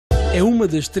É uma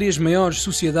das 3 maiores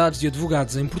sociedades de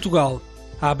advogados em Portugal.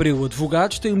 A Abreu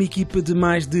Advogados tem uma equipa de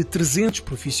mais de 300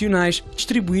 profissionais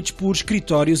distribuídos por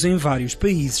escritórios em vários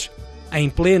países. Em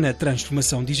plena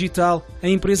transformação digital, a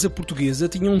empresa portuguesa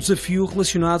tinha um desafio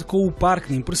relacionado com o parque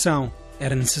de impressão.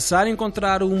 Era necessário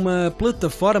encontrar uma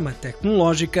plataforma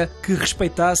tecnológica que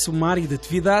respeitasse uma área de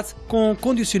atividade com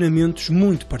condicionamentos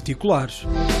muito particulares.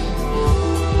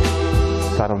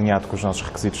 Estar alinhado com os nossos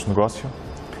requisitos de negócio.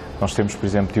 Nós temos, por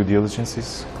exemplo, due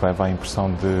diligences, que leva à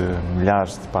impressão de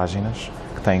milhares de páginas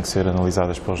que têm que ser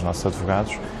analisadas pelos nossos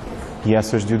advogados. E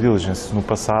essas due diligences, no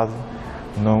passado,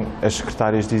 as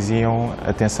secretárias diziam: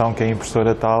 atenção que a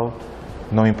impressora tal,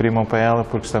 não imprimam para ela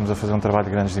porque estamos a fazer um trabalho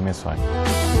de grandes dimensões.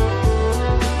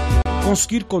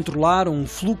 Conseguir controlar um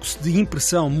fluxo de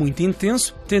impressão muito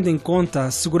intenso, tendo em conta a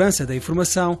segurança da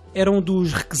informação, era um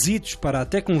dos requisitos para a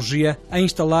tecnologia a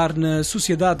instalar na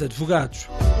sociedade de advogados.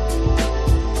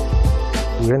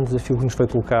 O grande desafio que nos foi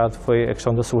colocado foi a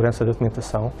questão da segurança da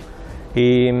documentação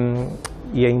e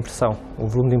a impressão. O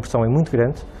volume de impressão é muito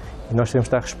grande e nós temos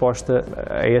de dar resposta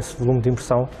a esse volume de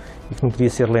impressão e que não podia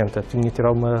ser lenta, tinha de ter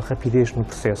alguma rapidez no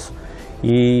processo.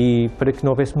 E para que não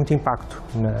houvesse muito impacto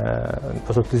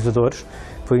para os utilizadores,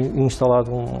 foi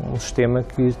instalado um sistema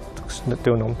que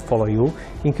tem o nome de Follow You,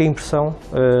 em que a impressão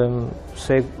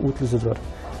segue o utilizador.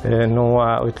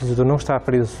 O utilizador não está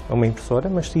preso a uma impressora,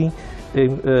 mas sim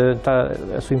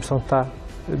a sua impressão está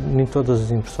em todas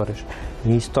as impressoras.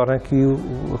 E isso torna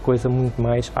a coisa muito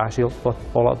mais ágil para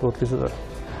o lado do utilizador.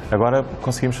 Agora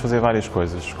conseguimos fazer várias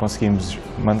coisas. Conseguimos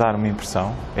mandar uma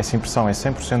impressão. Essa impressão é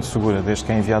 100% segura desde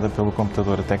que é enviada pelo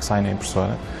computador até que sai na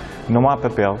impressora. Não há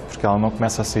papel, porque ela não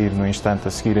começa a sair no instante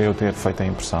a seguir a eu ter feito a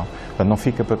impressão. Portanto, não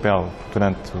fica papel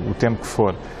durante o tempo que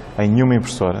for em nenhuma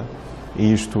impressora.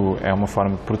 E isto é uma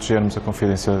forma de protegermos a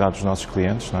confidencialidade dos nossos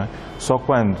clientes, não é? Só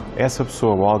quando essa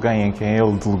pessoa ou alguém em quem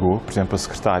ele delegou, por exemplo a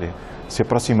secretária, se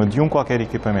aproxima de qualquer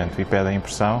equipamento e pede a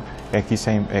impressão, é que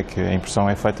a impressão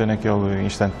é feita naquele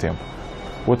instante de tempo.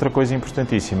 Outra coisa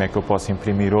importantíssima é que eu posso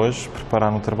imprimir hoje,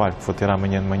 preparar um trabalho que vou ter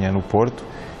amanhã de manhã no Porto,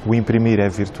 o imprimir é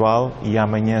virtual e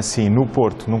amanhã sim, no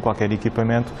Porto, num qualquer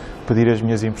equipamento, pedir as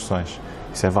minhas impressões.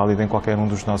 Isso é válido em qualquer um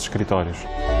dos nossos escritórios.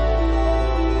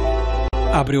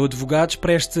 A Abreu Advogados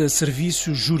presta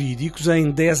serviços jurídicos em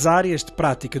 10 áreas de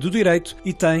prática do direito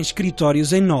e tem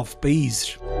escritórios em 9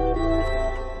 países.